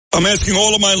I'm asking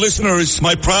all of my listeners,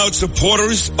 my proud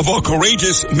supporters of our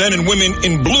courageous men and women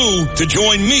in blue, to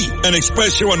join me and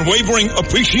express your unwavering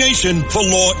appreciation for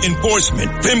law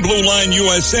enforcement. Thin Blue Line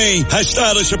USA has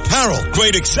stylish apparel,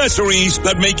 great accessories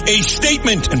that make a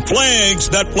statement, and flags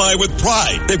that fly with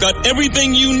pride. They've got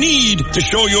everything you need to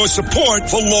show your support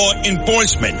for law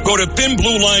enforcement. Go to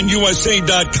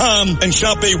thinbluelineusa.com and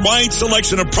shop a wide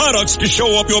selection of products to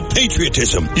show up your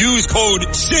patriotism. Use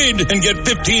code SID and get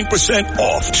 15%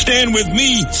 off. Stand with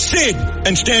me, Sid,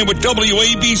 and stand with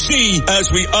WABC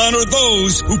as we honor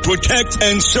those who protect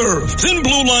and serve.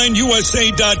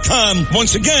 ThinBlueLineUSA.com.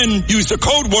 Once again, use the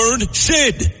code word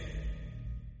SID.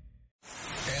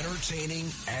 Entertaining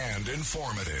and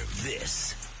informative.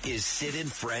 This is Sid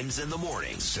and Friends in the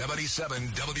Morning. 77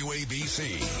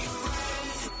 WABC.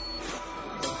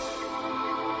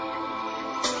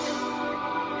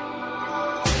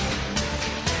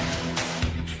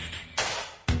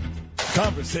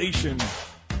 Conversation.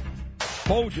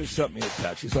 Bo just sent me a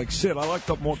text. She's like, Sid, I locked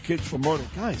up more kids for murder.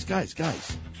 Guys,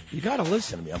 you got to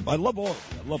listen to me. I love all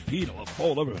of you. I love Pete. I love Bo. I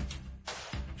love everyone.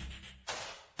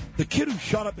 The kid who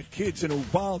shot up the kids in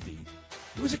Uvalde,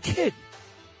 he was a kid.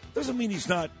 Doesn't mean he's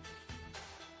not.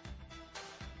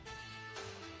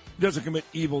 Doesn't commit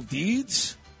evil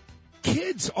deeds.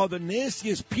 Kids are the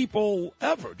nastiest people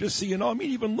ever. Just so you know, I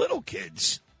mean, even little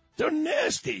kids. They're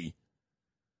nasty.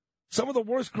 Some of the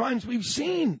worst crimes we've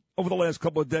seen over the last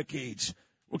couple of decades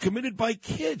were committed by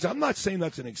kids. I'm not saying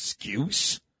that's an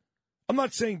excuse. I'm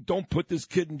not saying don't put this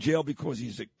kid in jail because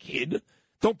he's a kid.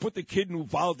 Don't put the kid in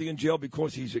Uvalde in jail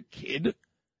because he's a kid.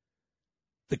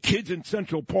 The kids in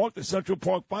Central Park, the Central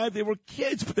Park Five, they were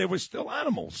kids, but they were still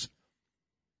animals.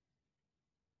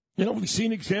 You know, we've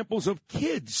seen examples of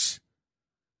kids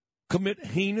commit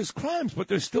heinous crimes, but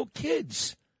they're still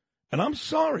kids. And I'm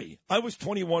sorry. I was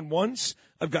 21 once.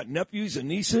 I've got nephews and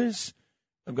nieces.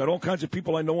 I've got all kinds of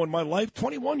people I know in my life.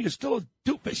 21, you're still a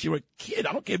doofus. You're a kid.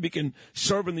 I don't care if you can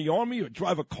serve in the Army or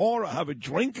drive a car or have a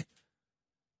drink.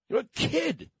 You're a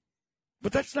kid.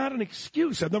 But that's not an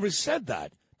excuse. I've never said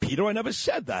that. Peter, I never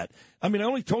said that. I mean, I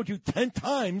only told you 10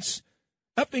 times.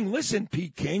 Effing listen,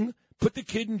 Pete King, put the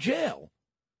kid in jail.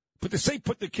 But to say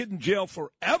put the kid in jail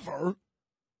forever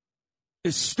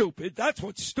is stupid. That's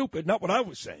what's stupid, not what I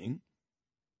was saying.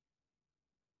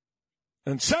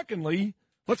 And secondly,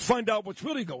 let's find out what's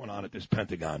really going on at this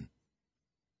Pentagon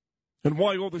and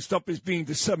why all this stuff is being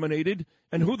disseminated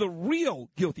and who the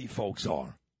real guilty folks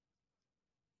are.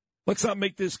 Let's not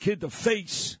make this kid the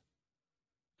face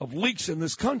of leaks in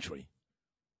this country.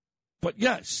 But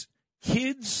yes,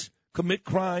 kids commit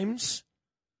crimes.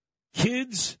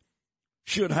 Kids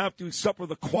should have to suffer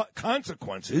the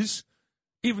consequences,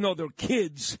 even though they're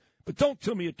kids. But don't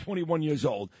tell me at 21 years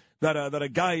old that a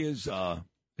guy is a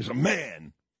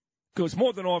man. Because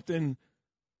more than often,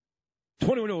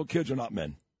 21-year-old kids are not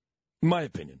men, in my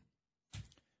opinion.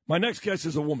 My next guest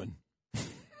is a woman.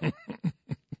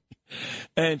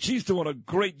 And she's doing a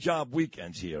great job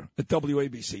weekends here at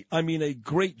WABC. I mean, a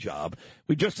great job.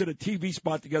 We just did a TV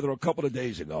spot together a couple of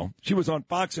days ago. She was on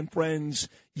Fox and Friends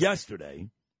yesterday.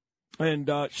 And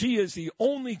she is the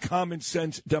only common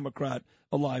sense Democrat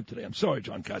alive today. I'm sorry,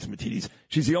 John Catsimatidis.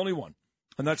 She's the only one.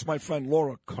 And that's my friend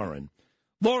Laura Curran.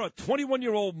 Laura,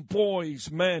 21-year-old boys,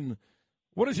 men,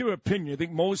 what is your opinion? You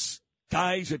think most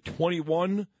guys at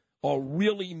 21 are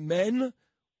really men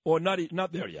or not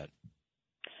there yet?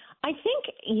 I think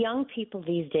young people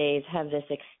these days have this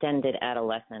extended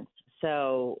adolescence.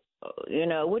 So, you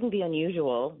know, it wouldn't be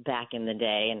unusual back in the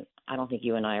day, and I don't think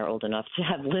you and I are old enough to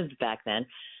have lived back then,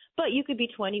 but you could be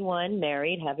 21,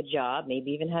 married, have a job,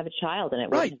 maybe even have a child, and it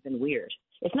wouldn't have been weird.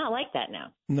 It's not like that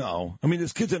now. No. I mean,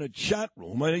 this kid's in a chat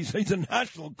room. He's a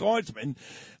National Guardsman.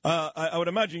 I would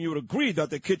imagine you would agree that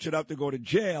the kid should have to go to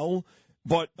jail.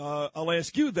 But I'll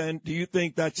ask you then, do you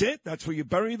think that's it? That's where you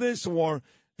bury this? Or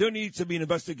there needs to be an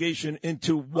investigation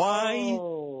into why?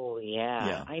 Oh,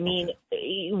 yeah. I mean,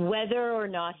 whether or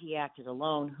not he acted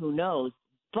alone, who knows?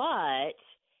 But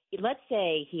let's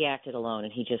say he acted alone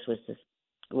and he just was this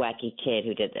wacky kid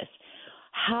who did this.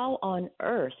 How on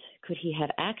earth could he have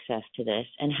access to this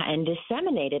and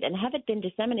disseminate it and have it been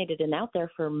disseminated and out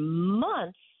there for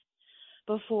months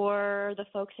before the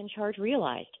folks in charge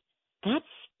realized?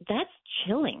 That's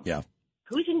chilling. Yeah.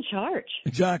 Who's in charge?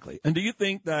 Exactly. And do you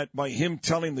think that by him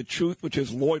telling the truth, which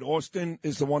is Lloyd Austin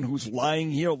is the one who's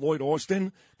lying here, Lloyd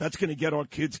Austin, that's going to get our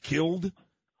kids killed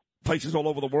places all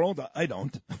over the world? I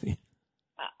don't.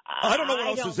 I don't know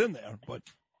what else is in there, but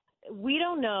we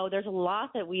don't know. There's a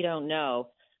lot that we don't know.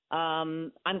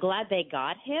 I'm glad they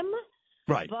got him.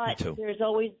 Right. But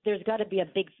there's got to be a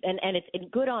big, and it's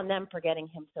good on them for getting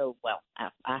him so well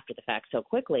after the fact so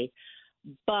quickly.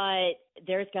 But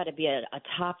there's got to be a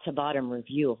top-to-bottom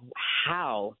review of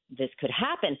how this could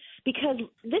happen, because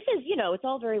this is, it's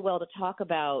all very well to talk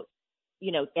about,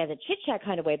 as a chit-chat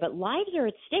kind of way, but lives are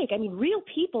at stake. I mean, real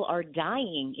people are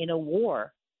dying in a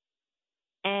war.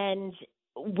 And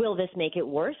will this make it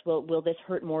worse? Will this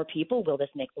hurt more people? Will this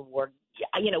make the war?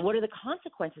 What are the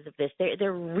consequences of this?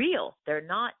 They're real. They're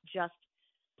not just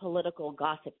political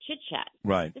gossip chit-chat.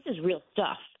 Right. This is real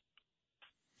stuff.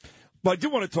 But I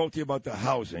do want to talk to you about the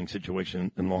housing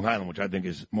situation in Long Island, which I think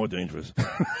is more dangerous.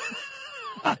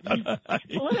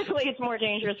 Politically, it's more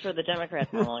dangerous for the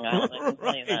Democrats in Long Island. I can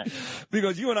tell you that.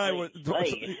 Because you and I were.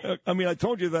 I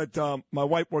told you that my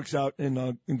wife works out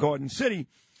in Garden City,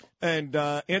 and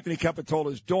Anthony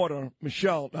Capitola's daughter,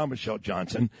 Michelle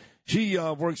Johnson, she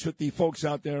works with the folks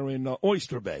out there in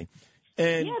Oyster Bay.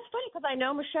 And yeah, it's funny because I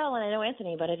know Michelle and I know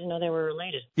Anthony, but I didn't know they were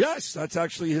related. Yes, that's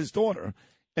actually his daughter.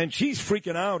 And she's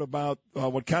freaking out about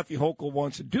what Kathy Hochul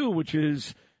wants to do, which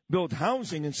is build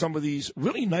housing in some of these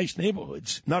really nice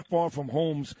neighborhoods, not far from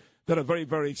homes that are very,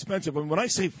 very expensive. And when I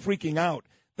say freaking out,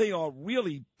 they are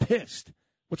really pissed.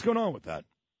 What's going on with that?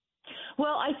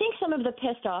 Well, I think some of the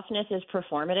pissed offness is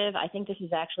performative. I think this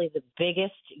is actually the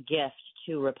biggest gift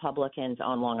to Republicans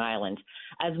on Long Island.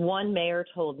 As one mayor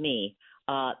told me,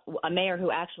 a mayor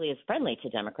who actually is friendly to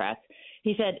Democrats,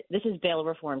 he said, this is bail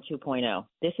reform 2.0.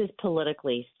 This is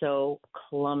politically so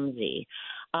clumsy.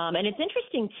 And it's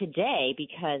interesting today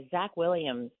because Zach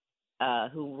Williams,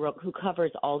 who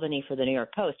covers Albany for the New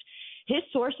York Post, his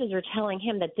sources are telling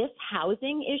him that this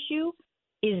housing issue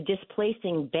is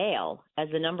displacing bail as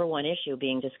the number one issue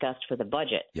being discussed for the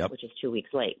budget, which is 2 weeks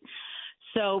late.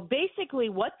 So basically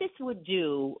what this would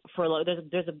do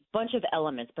there's a bunch of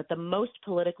elements, but the most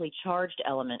politically charged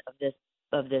element of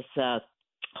this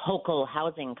Hochul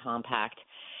housing compact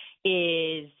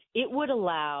is it would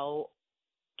allow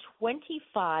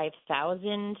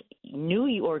 25,000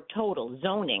 total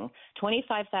zoning,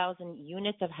 25,000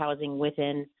 units of housing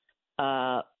within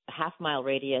a half-mile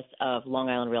radius of Long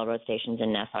Island Railroad stations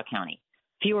in Nassau County.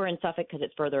 Fewer in Suffolk because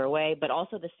it's further away, but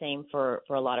also the same for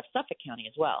a lot of Suffolk County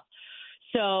as well.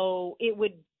 So it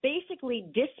would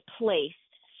basically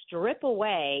strip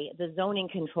away the zoning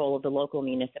control of the local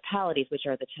municipalities, which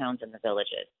are the towns and the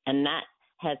villages. And that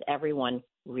has everyone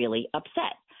really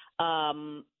upset,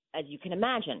 as you can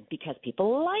imagine, because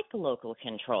people like local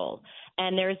control.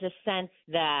 And there's a sense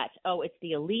that, it's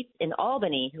the elites in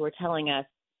Albany who are telling us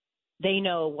they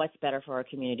know what's better for our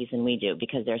communities than we do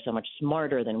because they're so much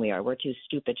smarter than we are. We're too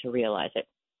stupid to realize it.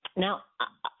 Now,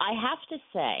 I have to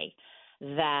say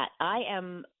that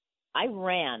I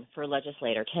ran for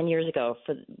legislator 10 years ago.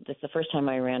 This is the first time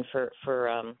I ran for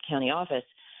county office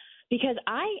because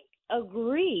I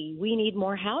agree we need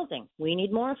more housing. We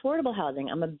need more affordable housing.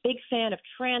 I'm a big fan of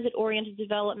transit-oriented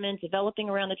development, developing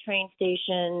around the train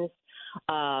stations,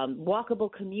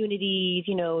 walkable communities,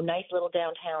 nice little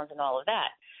downtowns and all of that.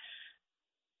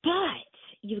 But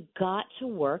you've got to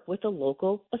work with the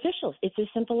local officials. It's as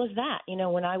simple as that.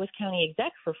 When I was county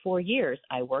exec for 4 years,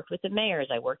 I worked with the mayors,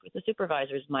 I worked with the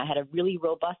supervisors. I had a really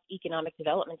robust economic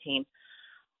development team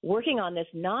working on this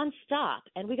nonstop,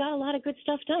 and we got a lot of good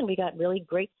stuff done. We got really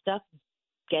great stuff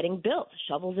getting built,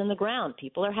 shovels in the ground.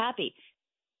 People are happy.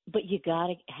 But you got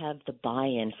to have the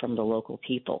buy-in from the local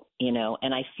people,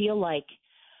 and I feel like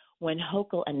when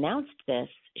Hochul announced this,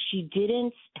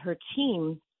 her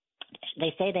team,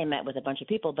 they say they met with a bunch of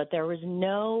people, but there was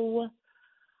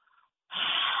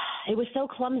it was so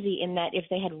clumsy in that if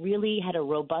they had really had a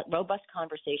robust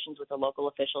conversations with the local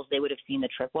officials, they would have seen the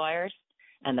tripwires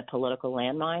and the political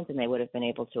landmines, and they would have been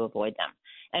able to avoid them.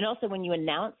 And also, when you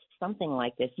announce something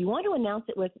like this, you want to announce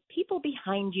it with people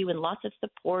behind you and lots of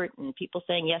support and people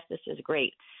saying, yes, this is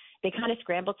great. They kind of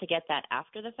scrambled to get that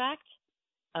after the fact.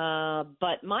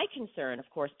 But my concern, of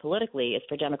course, politically, is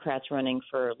for Democrats running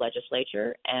for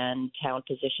legislature and town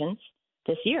positions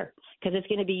this year, because it's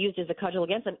going to be used as a cudgel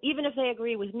against them, even if they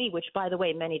agree with me, which, by the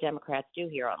way, many Democrats do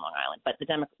here on Long Island.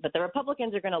 But the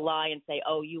Republicans are going to lie and say,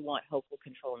 you want Hochul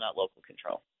control, not local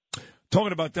control.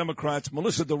 Talking about Democrats,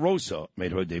 Melissa DeRosa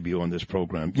made her debut on this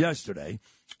program yesterday.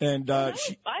 And I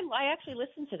actually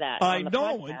listened to that. I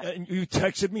know. And you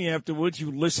texted me afterwards.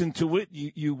 You listened to it.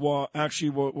 You actually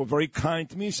were very kind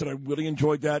to me, said I really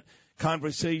enjoyed that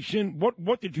conversation.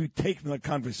 What did you take from that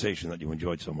conversation that you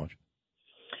enjoyed so much?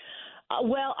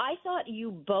 Well, I thought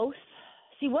you both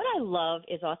 – see, what I love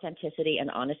is authenticity and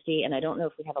honesty, and I don't know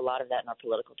if we have a lot of that in our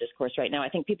political discourse right now. I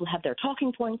think people have their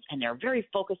talking points, and they're very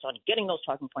focused on getting those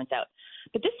talking points out.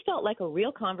 But this felt like a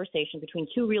real conversation between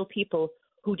two real people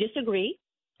who disagree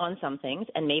on some things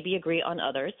and maybe agree on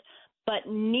others, but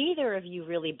neither of you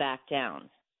really backed down.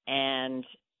 And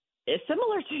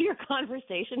similar to your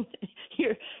conversation,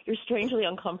 your strangely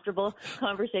uncomfortable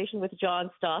conversation with John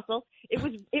Stossel. It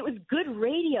was good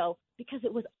radio because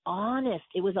it was honest.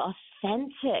 It was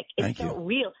authentic. It felt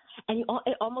real. And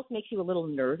it almost makes you a little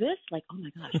nervous, like, oh, my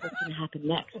gosh, what's going to happen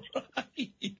next?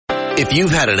 If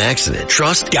you've had an accident,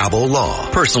 trust Gabo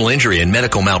Law. Personal injury and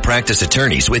medical malpractice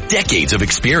attorneys with decades of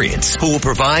experience who will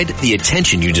provide the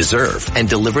attention you deserve and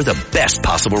deliver the best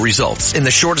possible results in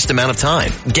the shortest amount of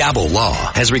time. Gabo Law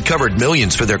has recovered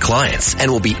millions for their clients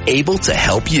and will be able to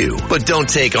help you. But don't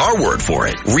take our word for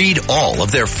it. Read all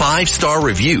of their 5-star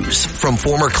reviews from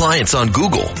former clients on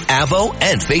Google, Avo,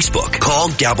 and Facebook. Call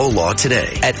Gabo Law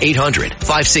today at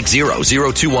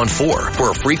 800-560-0214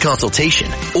 for a free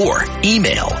consultation or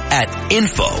email at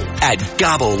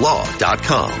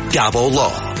info@gabolaw.com. Gabo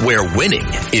Law, where winning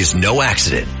is no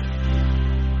accident.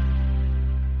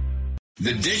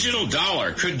 The digital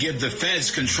dollar could give the feds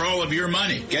control of your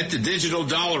money. Get the digital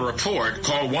dollar report.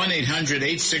 Call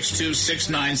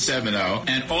 1-800-862-6970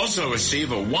 and also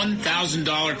receive a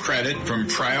 $1,000 credit from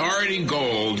Priority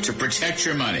Gold to protect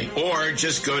your money. Or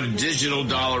just go to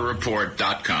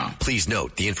digitaldollarreport.com. Please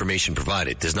note the information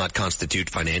provided does not constitute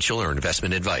financial or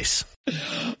investment advice.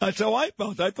 That's how I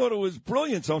felt. I thought it was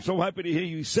brilliant, so I'm so happy to hear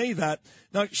you say that.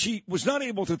 Now, she was not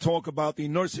able to talk about the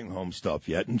nursing home stuff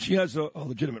yet, and she has a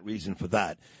legitimate reason for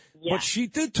that. Yeah. But she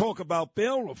did talk about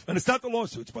bail reform, and it's not the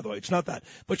lawsuits, by the way, it's not that.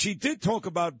 But she did talk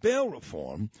about bail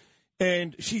reform,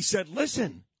 and she said,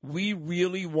 listen, we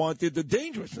really wanted the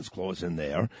dangerousness clause in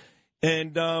there,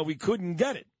 and we couldn't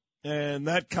get it. And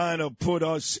that kind of put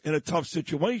us in a tough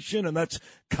situation, and that's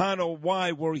kind of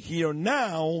why we're here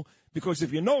now. Because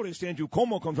if you notice, Andrew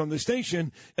Cuomo comes on the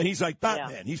station, and he's like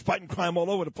Batman. Yeah. He's fighting crime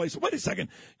all over the place. Wait a second.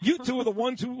 You two are the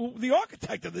ones who the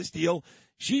architect of this deal.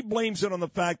 She blames it on the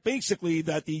fact, basically,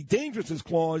 that the dangerousness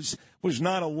clause was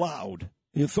not allowed.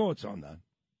 Your thoughts on that?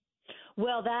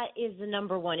 Well, that is the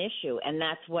number one issue, and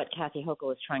that's what Kathy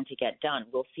Hochul is trying to get done.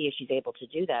 We'll see if she's able to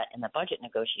do that in the budget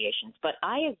negotiations. But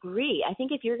I agree. I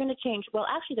think if you're going to change – well,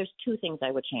 actually, there's two things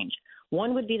I would change.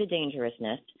 One would be the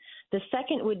dangerousness. The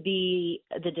second would be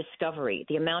the discovery,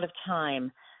 the amount of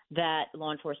time that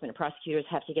law enforcement and prosecutors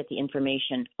have to get the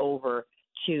information over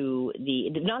to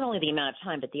not only the amount of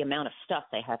time, but the amount of stuff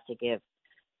they have to give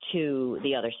to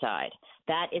the other side.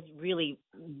 That is really,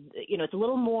 it's a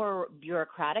little more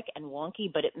bureaucratic and wonky,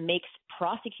 but it makes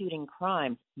prosecuting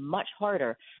crime much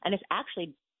harder. And it's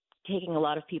actually taking a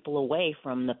lot of people away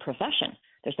from the profession.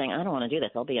 They're saying, I don't want to do this.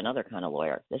 I'll be another kind of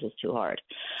lawyer. This is too hard.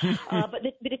 They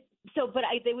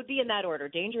would be in that order.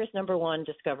 Dangerous, number one.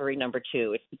 Discovery, number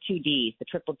two. It's the two Ds, the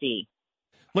triple D.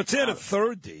 Let's add a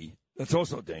third D. That's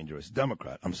also dangerous.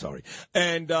 Democrat. I'm sorry.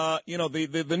 And,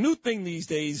 the new thing these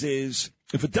days is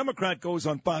if a Democrat goes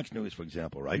on Fox News, for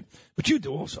example, right? But you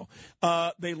do also.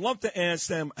 They love to ask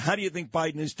them, how do you think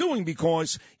Biden is doing?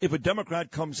 Because if a Democrat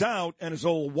comes out and is a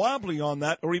little wobbly on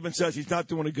that or even says he's not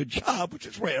doing a good job, which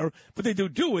is rare, but they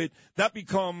do it, that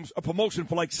becomes a promotion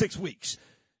for like 6 weeks.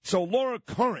 So, Laura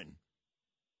Curran,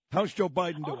 how's Joe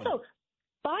Biden doing? Also,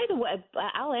 by the way,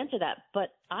 I'll answer that, but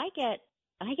I get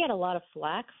a lot of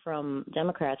flack from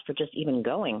Democrats for just even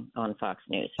going on Fox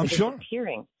News. I'm sure.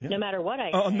 Appearing, no matter what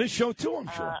I say. On this show, too, I'm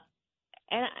sure.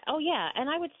 And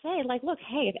I would say, look,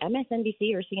 hey, if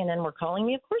MSNBC or CNN were calling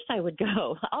me, of course I would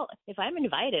go. If I'm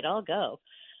invited, I'll go.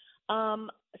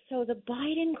 So the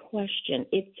Biden question,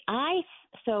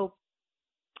 so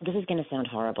this is going to sound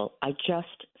horrible. I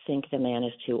just think the man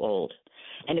is too old.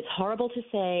 And it's horrible to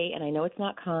say, and I know it's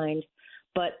not kind,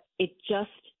 but it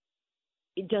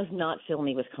does not fill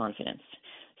me with confidence.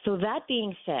 So that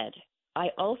being said, I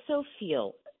also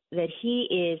feel that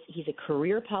he's a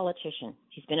career politician.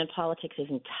 He's been in politics his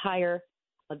entire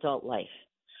adult life.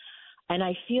 And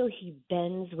I feel he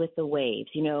bends with the waves.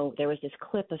 There was this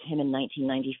clip of him in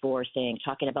 1994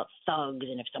 talking about thugs,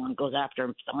 and if someone goes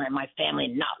after someone in my family,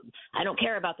 no, I don't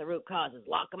care about the root causes,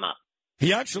 lock them up.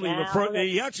 He actually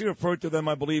referred to them,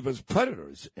 I believe, as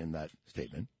predators in that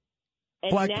statement.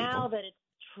 And Black now people. that it's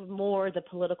more the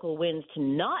political winds to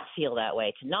not feel that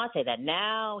way, to not say that,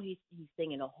 now he's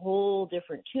singing a whole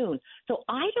different tune. So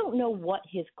I don't know what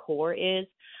his core is.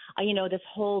 This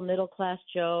whole middle class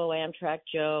Joe, Amtrak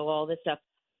Joe, all this stuff.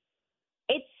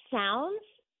 It sounds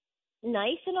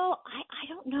nice and all. I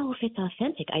don't know if it's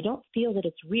authentic. I don't feel that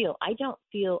it's real. I don't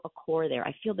feel a core there.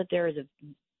 I feel that there is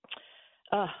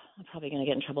I'm probably going to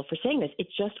get in trouble for saying this. It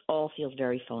just all feels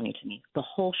very phony to me. The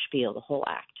whole spiel, the whole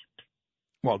act.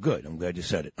 Well, good. I'm glad you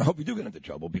said it. I hope you do get into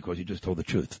trouble because you just told the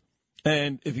truth.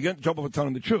 And if you get in trouble for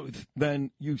telling the truth,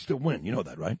 then you still win. You know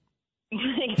that, right?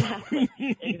 Exactly.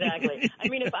 I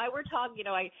mean, if I were talking,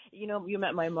 you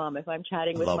met my mom. If I'm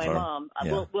chatting with my mom,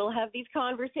 we'll have these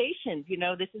conversations.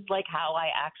 This is like how I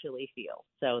actually feel.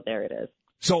 So there it is.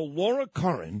 So Laura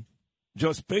Curran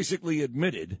just basically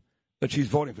admitted that she's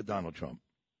voting for Donald Trump.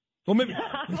 Well, maybe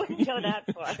I wouldn't go that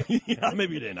far. Yeah,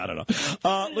 maybe you didn't. I don't know.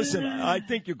 Listen, I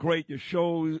think you're great. Your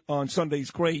show on Sunday's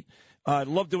great. I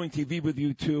love doing TV with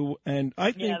you too, and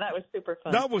I think that was super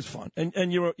fun. That was fun,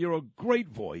 and you're a great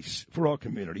voice for our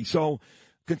community. So,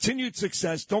 continued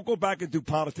success. Don't go back and do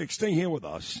politics. Stay here with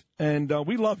us, and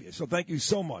we love you. So, thank you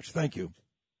so much. Thank you.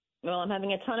 Well, I'm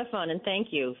having a ton of fun, and thank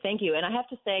you. And I have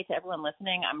to say to everyone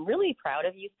listening, I'm really proud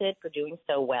of you, Sid, for doing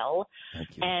so well.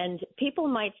 Thank you. And people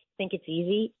might think it's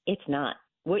easy. It's not.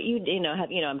 What you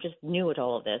I'm just new at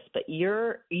all of this, but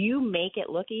you make it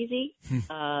look easy.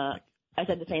 I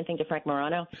said the same thing to Frank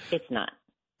Morano. It's not.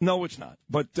 No, it's not.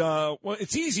 But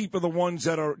it's easy for the ones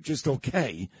that are just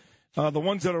okay. The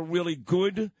ones that are really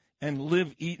good and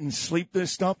live, eat, and sleep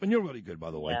this stuff. And you're really good, by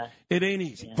the way. Yeah. It ain't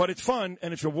easy. Yeah. But it's fun,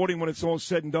 and it's rewarding when it's all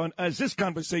said and done, as this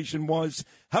conversation was.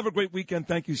 Have a great weekend.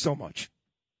 Thank you so much.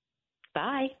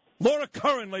 Bye. Laura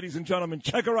Curran, ladies and gentlemen.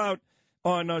 Check her out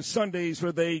on Sundays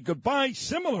with a goodbye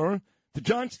similar to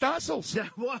John Stossel's.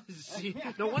 That was.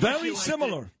 No very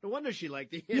similar. No wonder she liked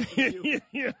the interview.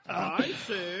 Yeah. I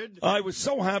said. I was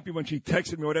so happy when she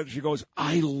texted me or whatever. She goes,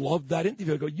 I love that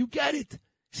interview. I go, you get it.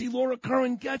 See, Laura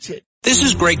Curran gets it. This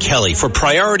is Greg Kelly for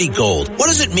Priority Gold. What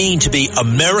does it mean to be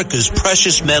America's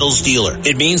precious metals dealer?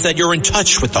 It means that you're in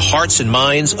touch with the hearts and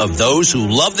minds of those who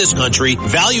love this country,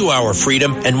 value our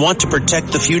freedom, and want to protect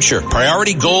the future.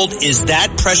 Priority Gold is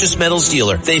that precious metals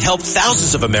dealer. They've helped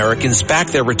thousands of Americans back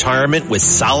their retirement with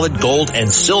solid gold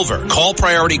and silver. Call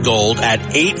Priority Gold at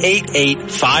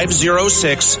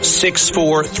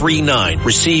 888-506-6439.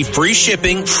 Receive free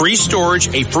shipping, free storage,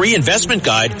 a free investment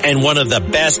guide, and one of the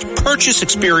best purchase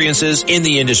experiences in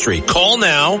the industry. Call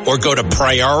now or go to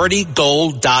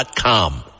PriorityGold.com.